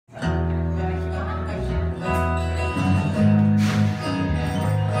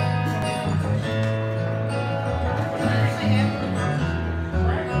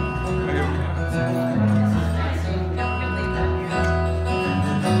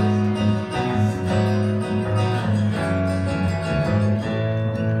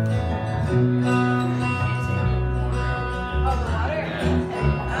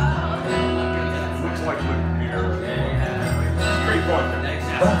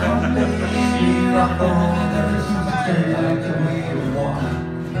on, baby, rock on, ever since you turned out the way you want.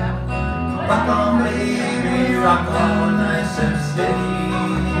 Rock on, baby, rock on, nice and steady.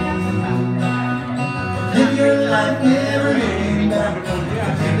 Live your life, never looking back,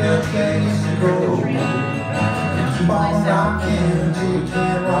 take a place to go. Keep on rocking until you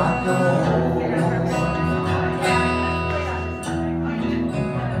can't rock no more.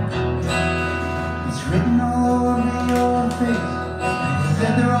 It's written all over your face.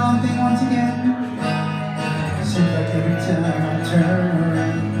 Said the wrong thing once again. Seems like every time I turn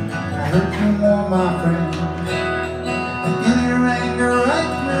around, I hurt you more, my friend. I feel your anger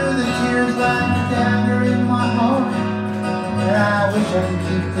right through the tears like a dagger in my heart. And I wish I could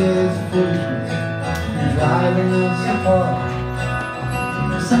keep this foolishness from driving us apart.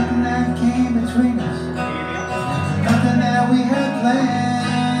 There's something that came between us, nothing that we had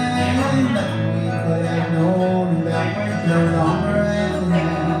planned, nothing we could have known about, no longer hand in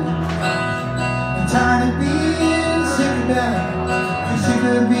hand. I'm tired of being sick about it, I'm sick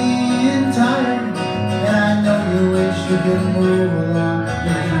of being tired, and I know you wish you could move along,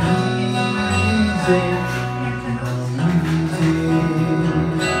 make it easy, easy.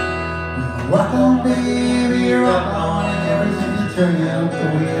 Rock on, baby, rock on, and everything will turn out the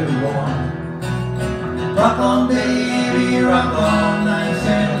way you want. Rock on, baby, rock on, nice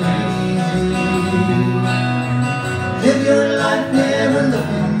and easy. Live your life, never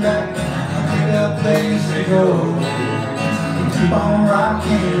looking back, pick a place to go. Keep on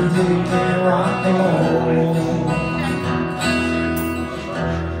rocking till you can't rock no more.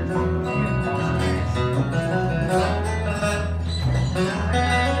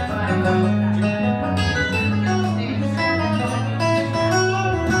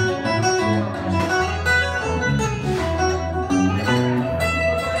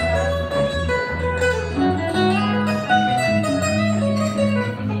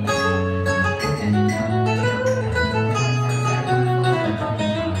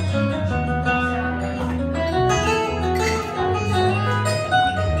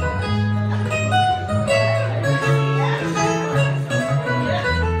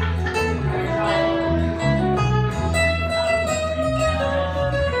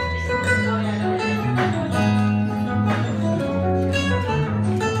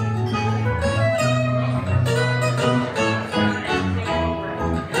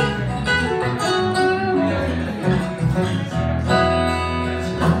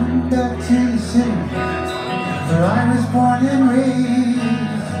 Where I was born and raised,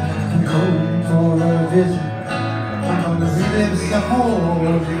 I'm going for a visit. I'm gonna relive some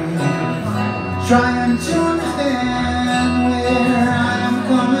old days, trying to understand where I am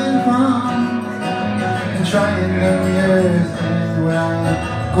coming from, and trying to understand where I am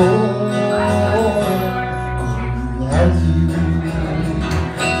going as you.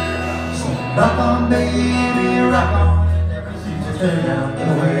 So rock on, baby, rock on, and never seems to turn out the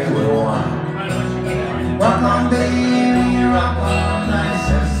way we want. Rock on, baby, rock on, nice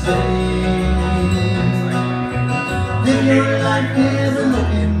and steady. Live your life, never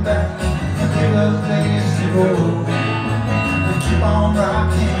looking back, pick a place to go. And keep on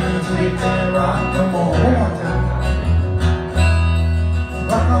rocking until you can't rock no more. One more time.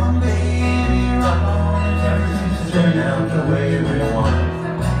 Rock on, baby, rock on, and everything's turn out the way we want.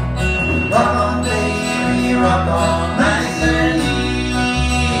 Rock on, baby, rock on, nice and easy.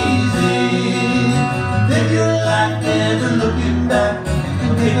 Live your life, never looking back,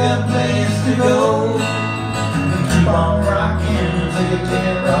 pick a place to go. And keep on rocking till you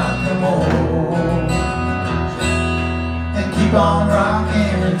can't rock no more. And keep on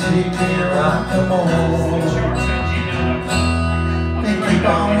rocking until you can't rock no more. And keep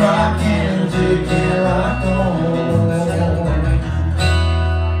on rocking until you can't rock no more.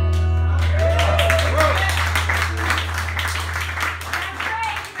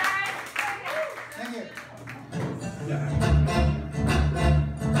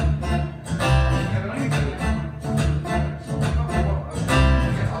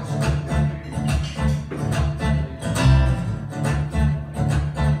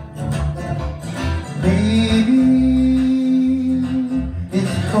 Baby,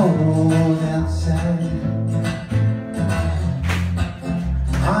 it's cold outside.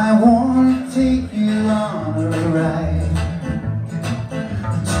 I want to take you on a ride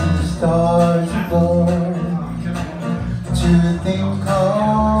to the stars above, to the thing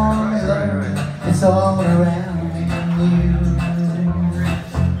called love. It's all around you.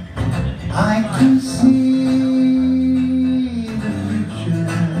 I can see the future.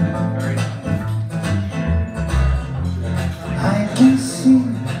 I can see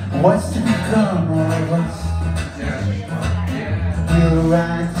what's to become of us. We'll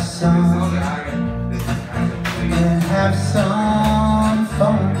write the song and have some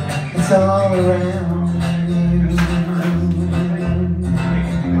fun. It's all around you.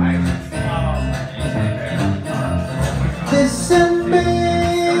 Listen,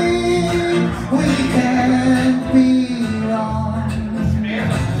 babe, we can't be wrong.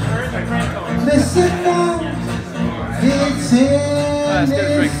 Listen now, it's in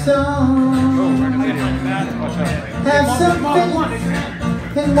this song. Have some faith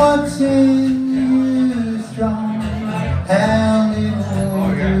in what's in you strong. How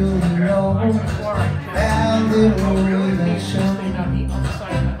little you know, how little you show.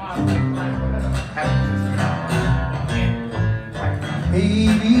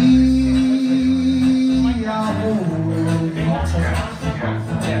 Baby, I'll hold you tight.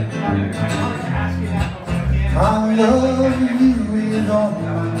 I'll love you with all my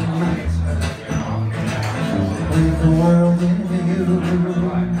might. With the world in view,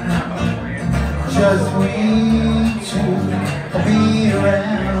 just we two will be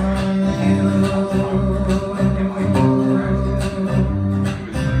around you.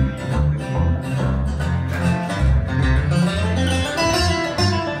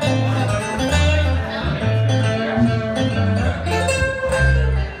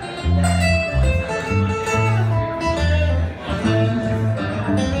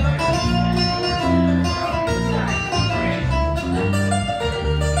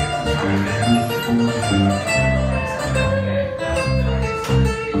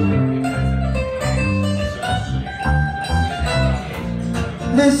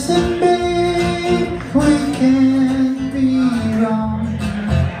 Listen, babe, we can't be wrong.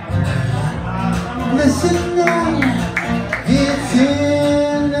 Listen now, it's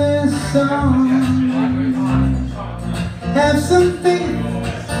in the song. Have some faith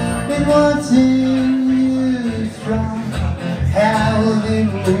in what's in you strong. How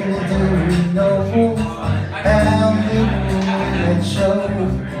little do we know, how little it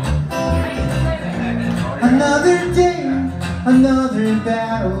shows. Another day, another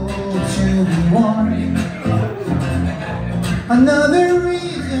battle to be won. Another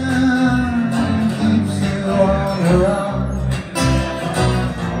reason keeps you on the run.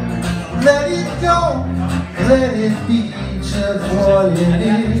 Let it go, let it be just what it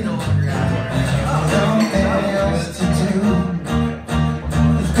is. Something else to do.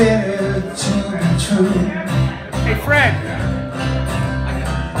 It's better to be true. Hey, Fred.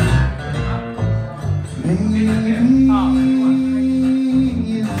 Maybe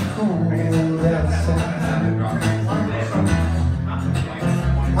it's cold outside.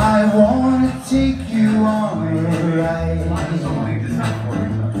 I wanna take you on a ride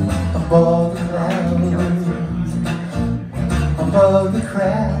above the clouds, above the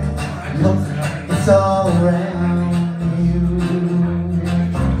crowd. Look, it's all around you.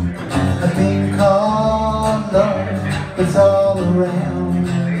 A thing called love, it's all around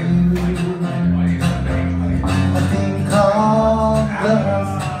you. A thing called love,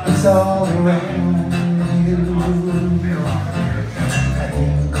 it's all around you. A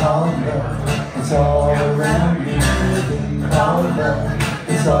thing called love, it's all around you. A thing called love,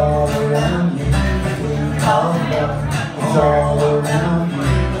 it's all around you. A thing called love, it's all around you.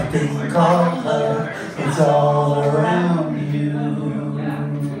 A thing called love, it's all around you.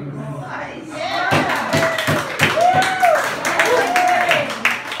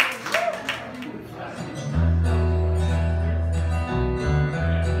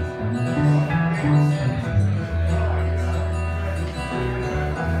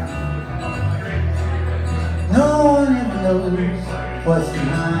 No one ever knows what's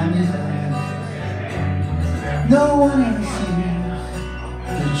behind his eyes. No one ever sees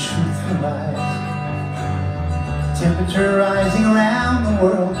the truth from lies. Temperature rising around the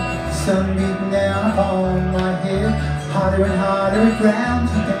world, the sun beating down upon my head. Hotter and hotter it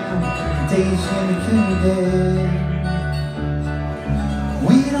grounds me down. The day's gonna kill me dead.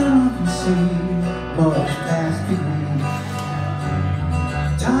 We don't often see much past degrees.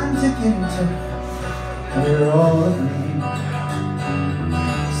 Times are getting tough, we're all agreed.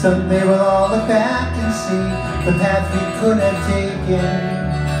 Someday we'll all look back and see the path we could have taken.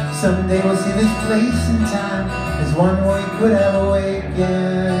 Someday we'll see this place and time as one we could have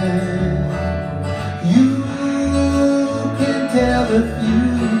awakened. You can tell the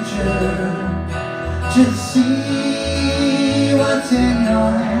future, just see what's in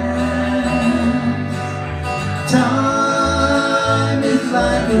your hands. Time is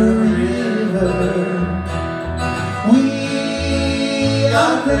like a river, we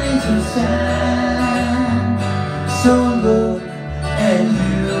are grains of sand. So look and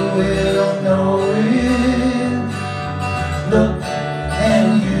you will know it. Look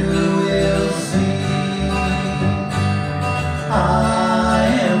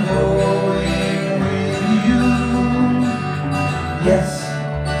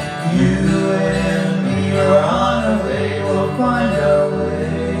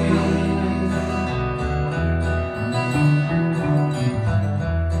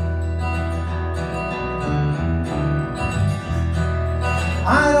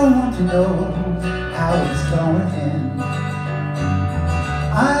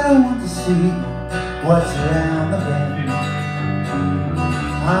see what's around the bend.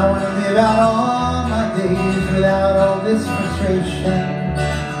 I want to live out all my days without all this frustration.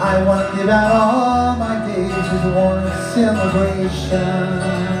 I want to live out all my days as one celebration.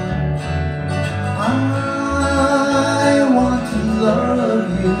 I want to love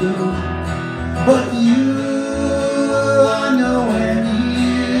you, but you are nowhere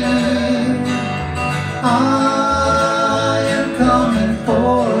near. I am coming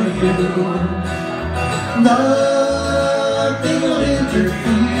for you. Nothing will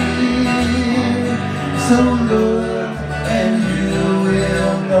interfere. So look and you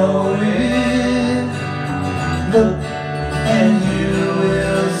will know it. Look and you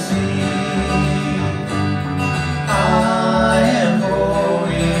will see. I am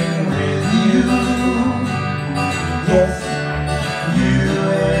going with you. Yes, you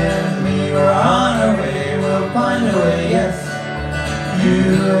and me are on our way. We'll find a way. Yes, you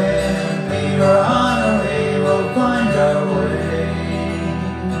and me are on our way. We'll find our way.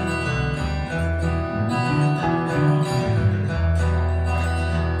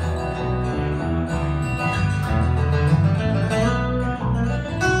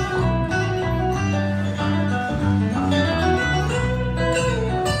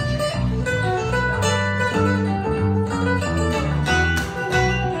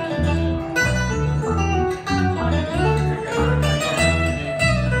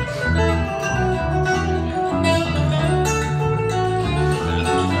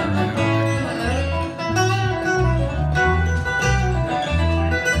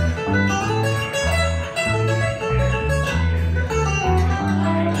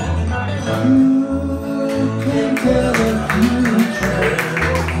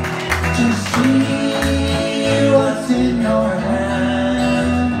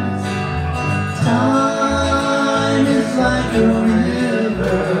 Like a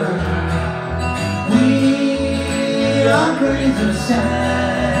river, we are grains of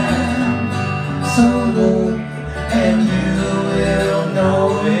sand. So look and you will know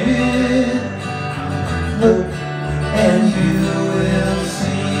it. Look and you will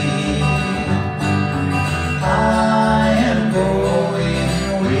see. I am going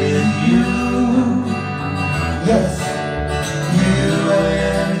with you. Yes, you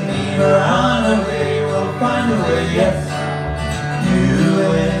and me are on our way. We'll find a way. Yes, you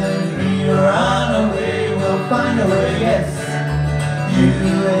and me are on our way, we'll find a way, yes. You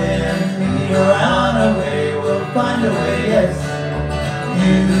and me are on our way, we'll find a way, yes.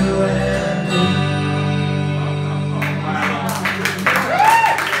 You and me.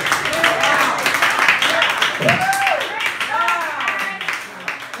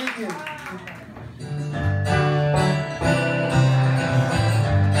 Thank you.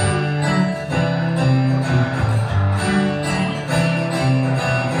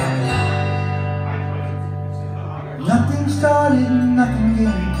 Nothing started, nothing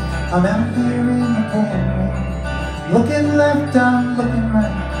gained. I'm out here in the pouring rain. Looking left, I'm looking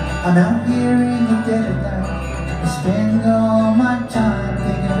right. I'm out here in the dead of night. I spend all my time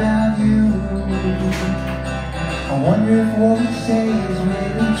thinking about you. I wonder if what we say is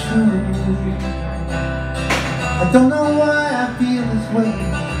really true. I don't know why I feel this way.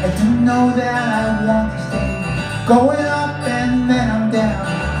 I do know that I want to stay. Going up and then I'm down.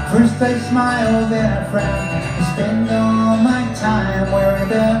 First I smile, then I frown. I spend all my time worrying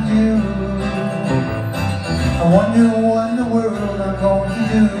about you. I wonder what in the world I'm going to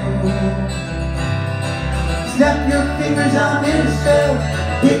do. Snap your fingers, I'm in a spell.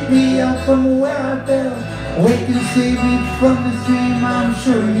 Pick me up from where I fell. Wake and save me from this dream. I'm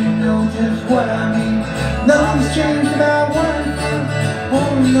sure you know just what I mean. Nothing's changed about what I feel.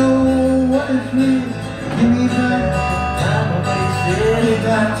 Oh no, what is real? Give me back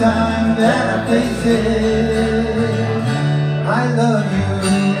that time that I place it. I love you.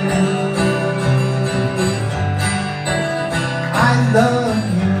 I love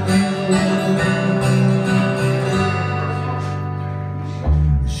you.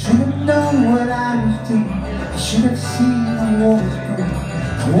 Should have known what I was doing. I should have seen the war was brewing.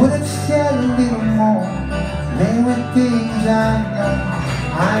 I would have said a little more. There were things I know.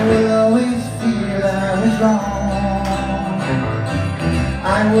 I will always feel I was wrong. I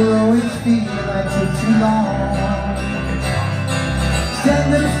will always feel I took too long.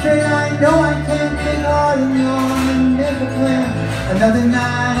 Stand up straight, I know I can't think hard and long and make a plan. Another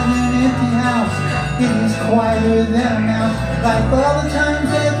night in an empty house. It is quieter than a mouse. Like all the times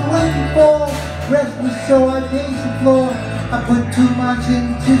that went before. Restless so I pace the floor. I put too much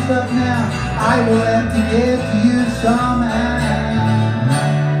into stuff now. I will have to get to you somehow.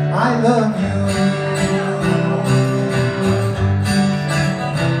 I love you.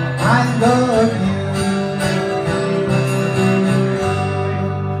 I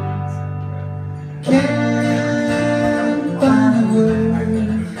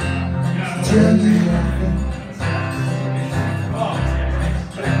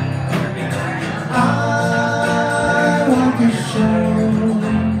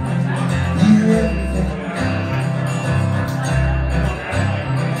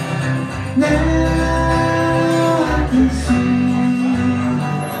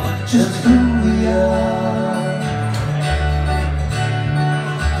just who we are.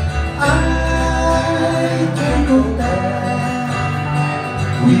 I can't go back,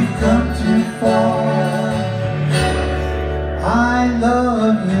 we've come too far. I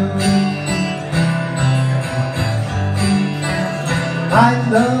love you, I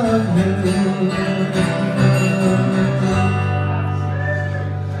love you.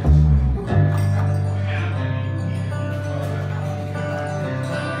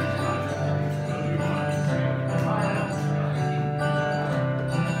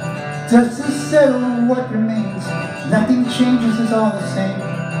 Just to settle what remains, nothing changes, it's all the same.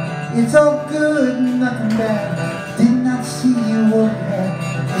 It's all good, nothing bad. Did not see you or had.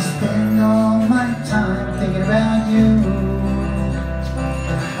 I spend all my time thinking about you.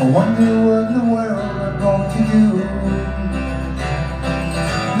 I wonder what in the world I'm going to do.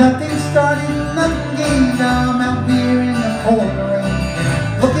 Nothing started, nothing gained. I'm out here in the cold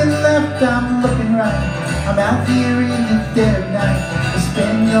rain. Looking left, I'm looking right. I'm out here in the dead of night. I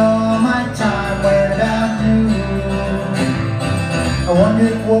spend all my time worried about you. I wonder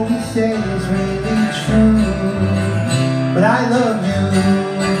if what we say is really true. But I love you,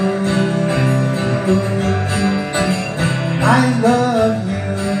 I love you.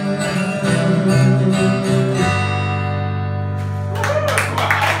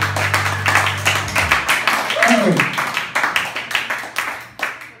 Thank you.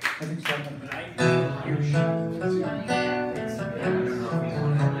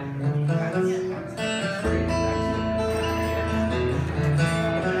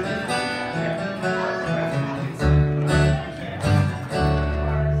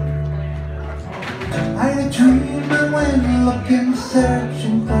 I had a dream I went looking,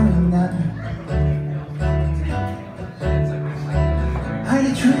 searching for another. I had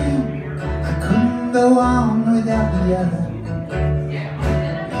a dream I couldn't go on without the other.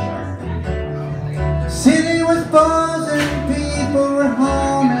 City was buzzing, people were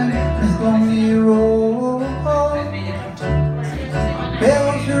humming this lonely road.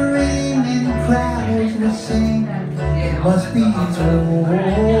 Bells were ringing, crowds were singing, it must be told.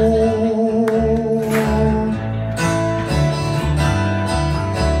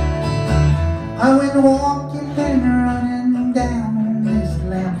 I went walking and running down this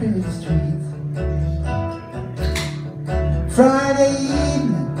Lampard Street. Friday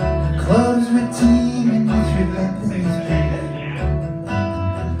evening, clubs were teeming this relentless beat.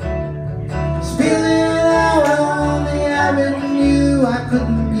 Spilling out on the avenue, I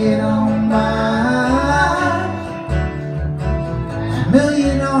couldn't get on by. A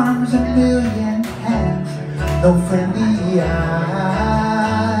million arms, a million hands, no friendly eyes.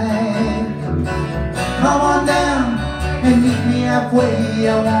 Come on down and meet me halfway.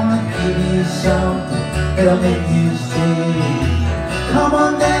 I wanna give you something that'll make you stay. Come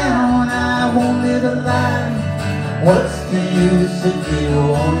on down, I won't live a lie. What's the use if you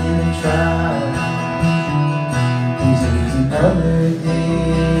won't even try? Here's another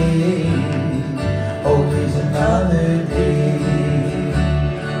day. Oh, here's another day.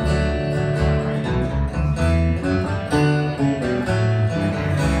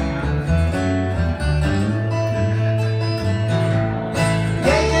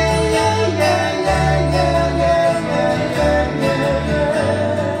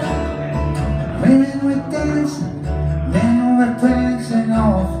 Women were dancing, men were prancing,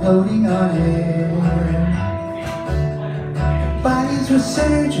 all floating on air. Bodies were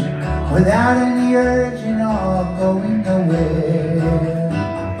surging, without any urging, all going nowhere.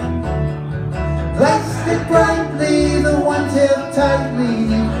 Lights lit brightly, the ones held tightly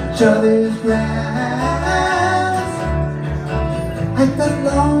each other's grasp. I felt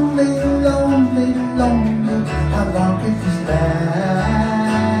lonely, lonely, lonely, how long could this last?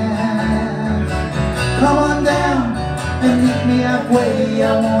 Come on down and meet me halfway. I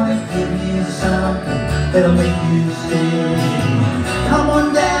wanna give you something that'll make you stay. Come on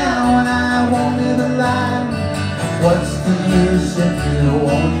down, I won't live a lie. What's the use if you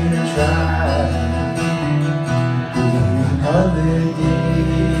won't even try? Here's another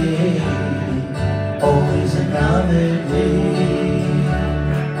day. Always another day.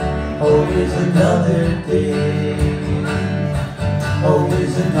 Always another day.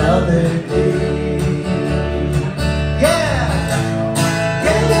 Always another day.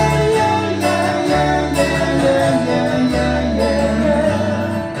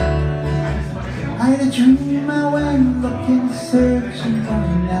 I had a dream I went looking, searching for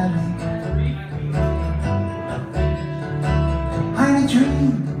another. I had a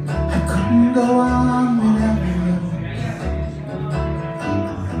dream I couldn't go on without you.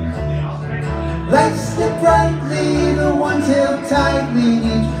 Lights lit brightly, the ones held tightly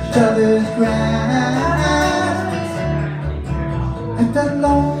each other.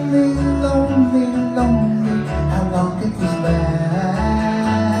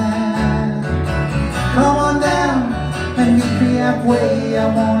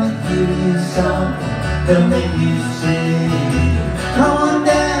 give you something that'll make you stay. Come on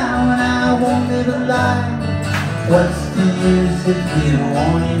down, I won't live a lie. What's the use if you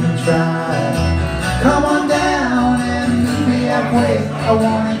won't even try? Come on down and meet me halfway. I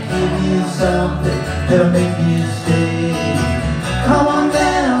wanna give you something that'll make you stay. Come on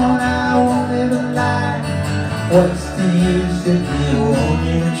down, I won't live a lie. What's the use if you won't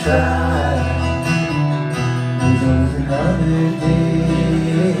even try? There's another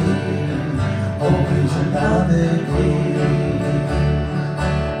day, always another day.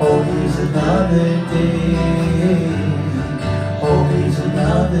 Always another day, always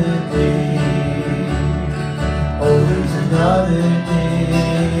another day, always another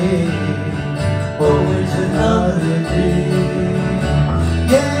day, always another day.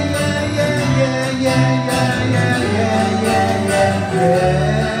 Yeah, yeah, yeah, yeah, yeah, yeah, yeah, yeah, yeah, yeah.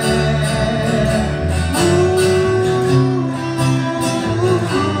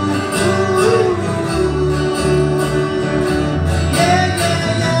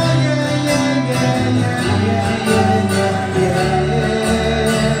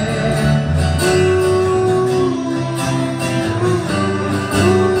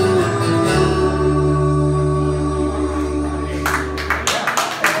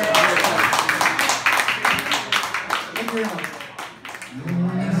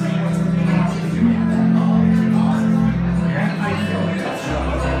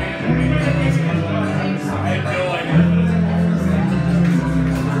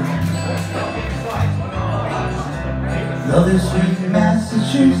 Another sweet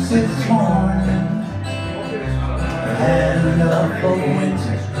Massachusetts morning, I had enough of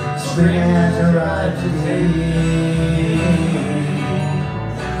winter. Spring has arrived today.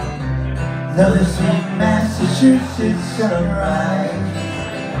 Another sweet Massachusetts sunrise,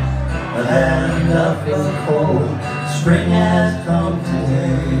 I've had enough of the cold. Spring has come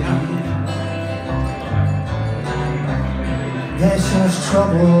today. There's so much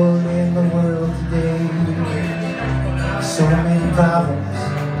trouble in the world today. So many problems,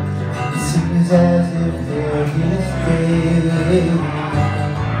 it seems as if they're here to stay.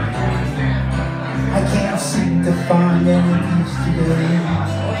 I can't seem to find any peace today.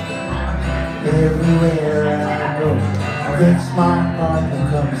 Everywhere I go, breaks my heart what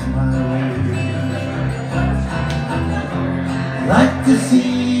comes my way. I'd like to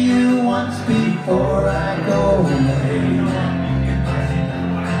see you once before I go away.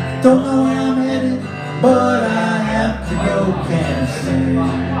 Don't know where I'm headed, but I have to go, can't say.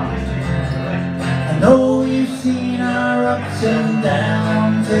 I know you've seen our ups and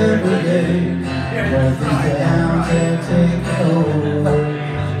downs every day. But these downs have taken over,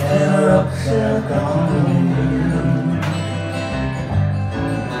 and our ups are gone.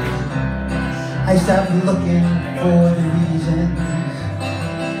 I stopped looking for the reasons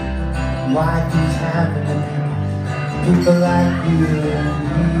why things happen to people like you and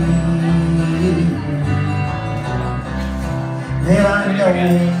me. There are no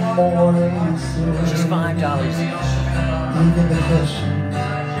more answers. Just $5. Even the questions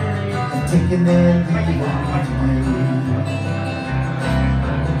I'm taking their leave of you.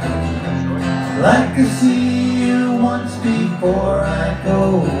 I'd like to see you once before I go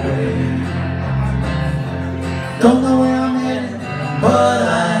away. Don't know where I'm headed, but I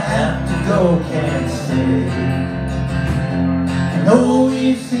have to go, can't stay. I know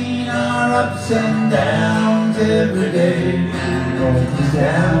you've seen our ups and downs every day. All these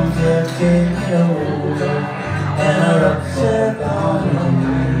downs have taken over, and our ups have gone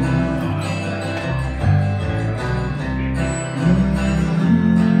away.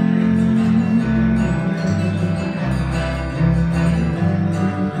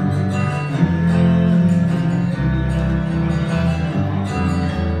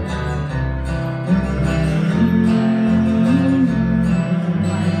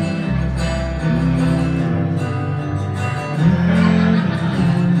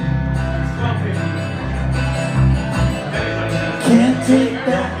 Can't take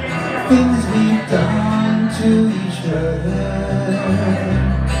back things we've done to each other.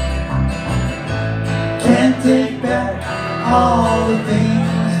 Can't take back all the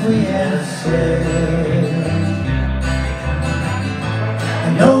things we have said. I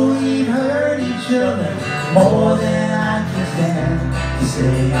know we've hurt each other more than I can stand. To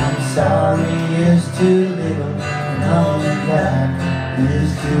say I'm sorry is too little, coming back is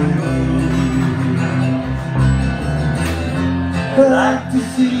too late. I'd like to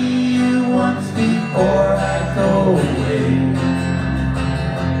see you once before I go away.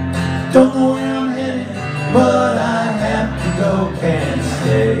 Don't know where I'm headed, but I have to go, can't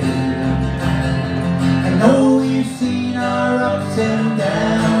stay. I know you've seen our ups and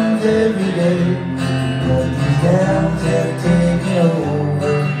downs downs every day, but these downs have taken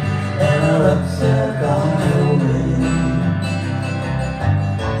over and our ups have gone away.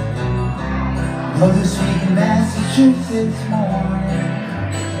 Mother sweet Massachusetts morning,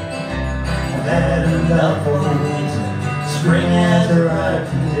 I've had enough of winter, spring has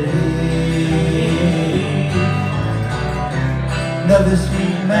arrived today. Another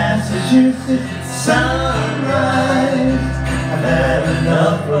sweet Massachusetts sunrise, I've had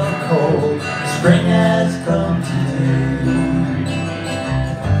enough of cold, spring has come today.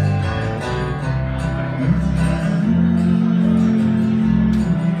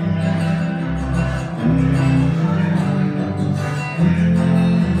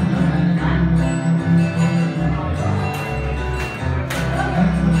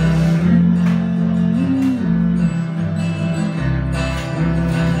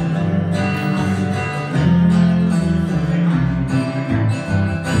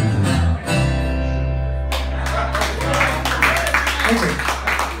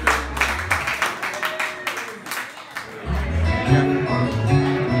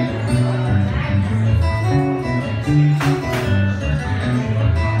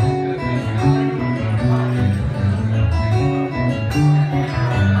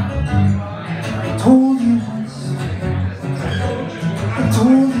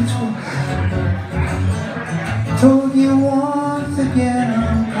 Told you once again,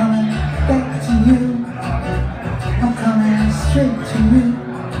 I'm coming back to you. I'm coming straight to you.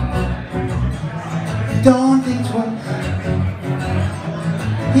 Don't think twice.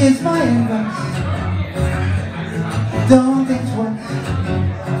 Here's my advice. Don't think twice.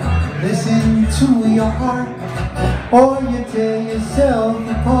 Listen to your heart, or you tear yourself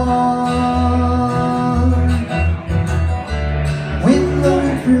apart. Wind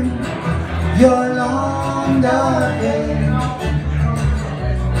blowing through your long dark hair,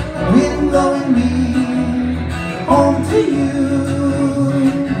 wind blowing me home to you.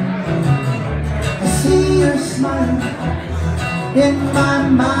 I see your smile in my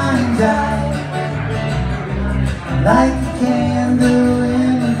mind's eye, like a candle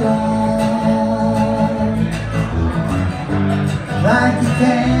in the dark, like a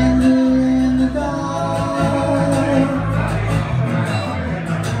candle in the dark.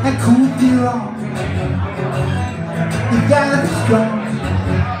 I could be wrong, you gotta be strong.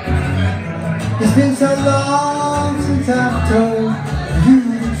 It's been so long since I've told you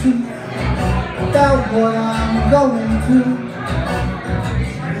the truth about what I'm going through.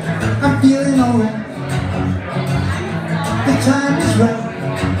 I'm feeling alright, the time is right.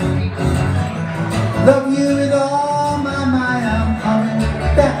 Love you with all my might. I'm coming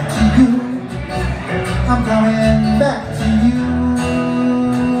back to you. I'm coming back to you.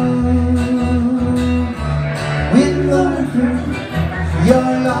 Wind blowing through your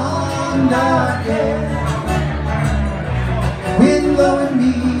long dark hair, wind blowing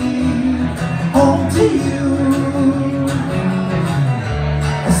me home to you.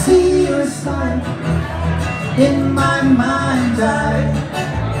 I see your smile in my mind's eye,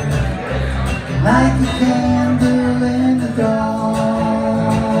 like a candle in the dark,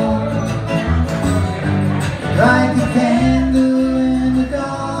 like a candle in the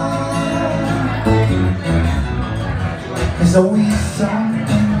dark. There's always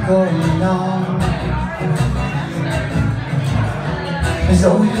something going on. There's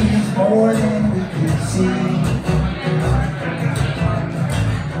always more than we can see.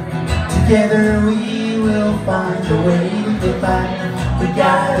 Together we will find a way to get by. We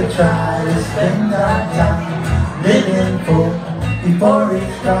gotta try to spend our time living full before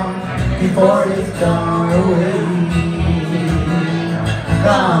it's gone, before it's gone away,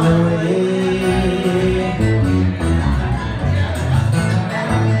 gone away.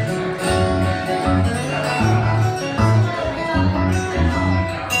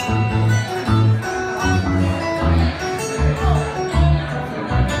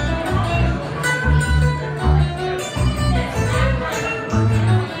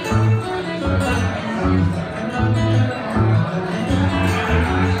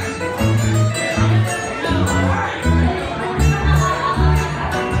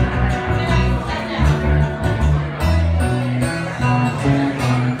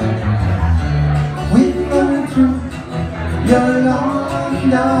 Your long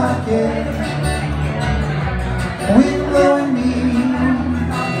dark hair, wind blowing me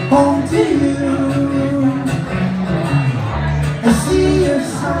home to you. I see your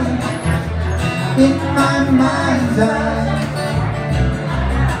sign in my mind's eye,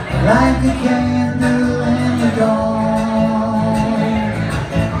 like a candle in the dark,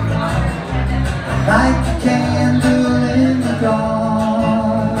 like a candle in the dark.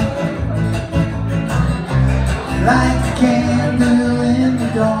 like a candle in the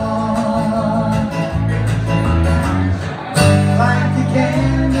dawn, like a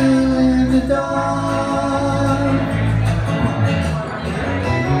candle in the dawn.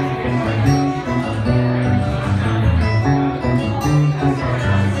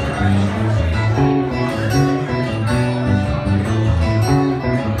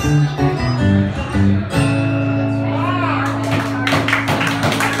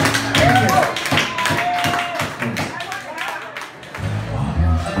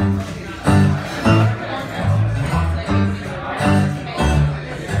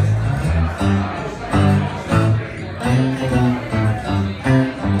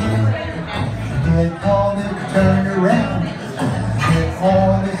 Get all this turned around, get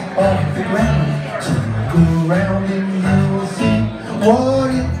all this off the ground. Go around and you will see what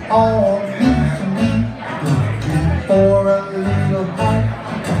it all means to me. Looking for a little heart,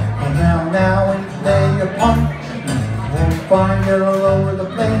 now and play a part. We'll find it all over the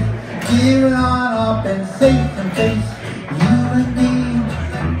place. Give it on up and say some face. You and me,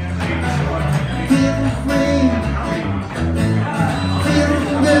 feeling free,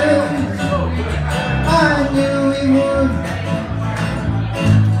 feeling good. I knew we would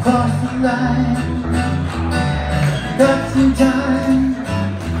cross the line. Got some time,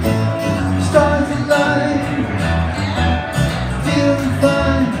 stars align, feeling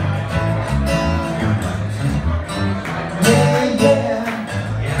fine. Yeah, yeah,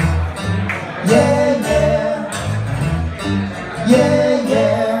 yeah, yeah, yeah,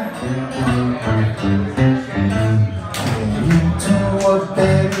 yeah. Into a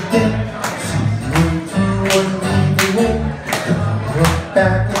better day.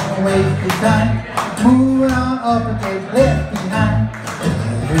 Back and waste the time, moving on up and get left behind.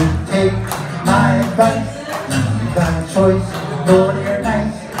 You take my advice, you got a choice, naughty or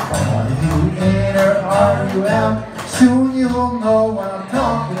nice. Are you in or are you out? Soon you'll know what I'm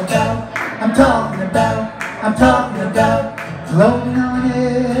talking about. I'm talking about, I'm talking about floating on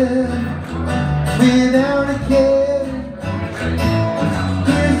air without a care.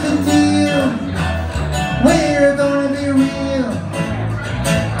 Here's the deal, we're gonna be real.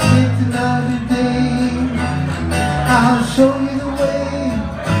 It's another day, I'll show you the way.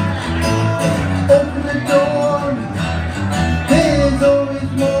 Open the door, there's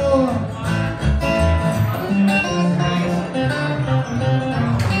always more.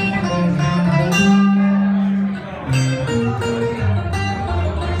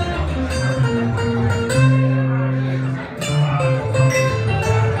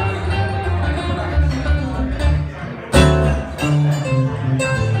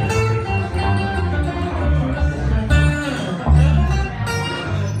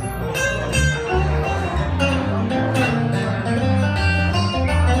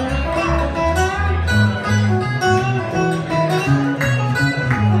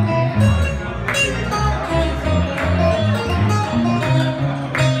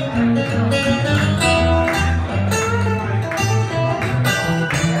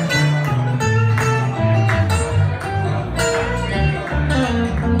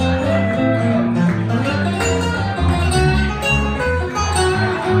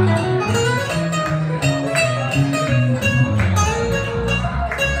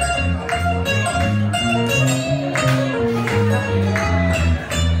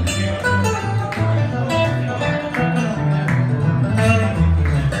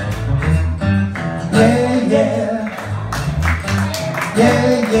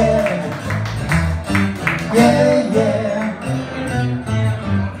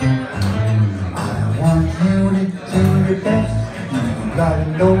 Gotta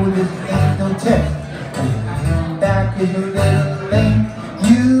know this ain't no test. Back in the little lane,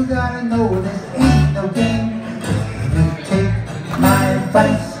 you gotta know this ain't no game. You take my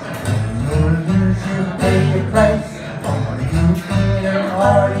advice, you'll lose your pay your price. Are you in or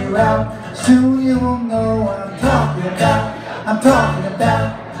are you out? Soon you will know what I'm talking about. I'm talking about,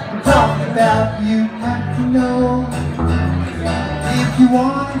 I'm talking about. You have to know if you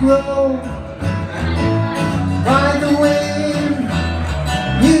wanna grow. Ride the wave,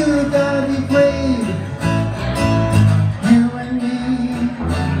 you gotta be brave. You and me,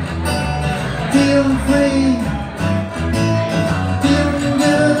 feeling free, feeling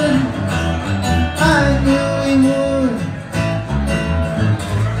good. I knew we would.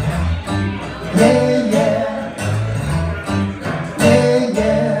 Yeah, yeah, yeah,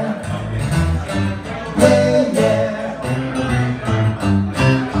 yeah, yeah, yeah.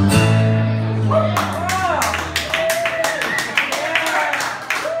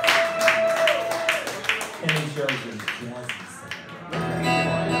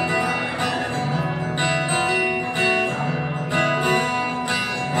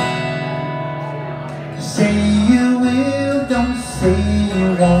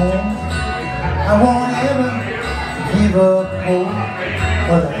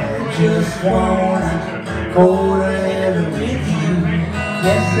 just wanna go to heaven with you.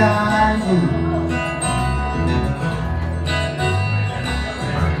 Yes, I do.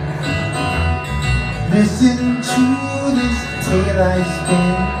 Listen to this tale I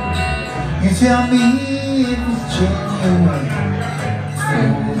spin. You tell me if it's genuine.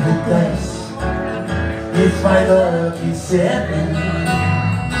 Throw the dice. It's my lucky seven.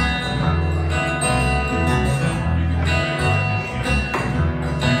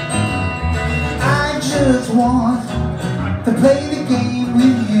 I just want to play the game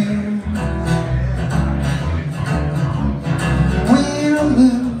with you. Win or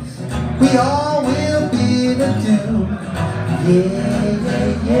lose, we all will be to do. Yeah.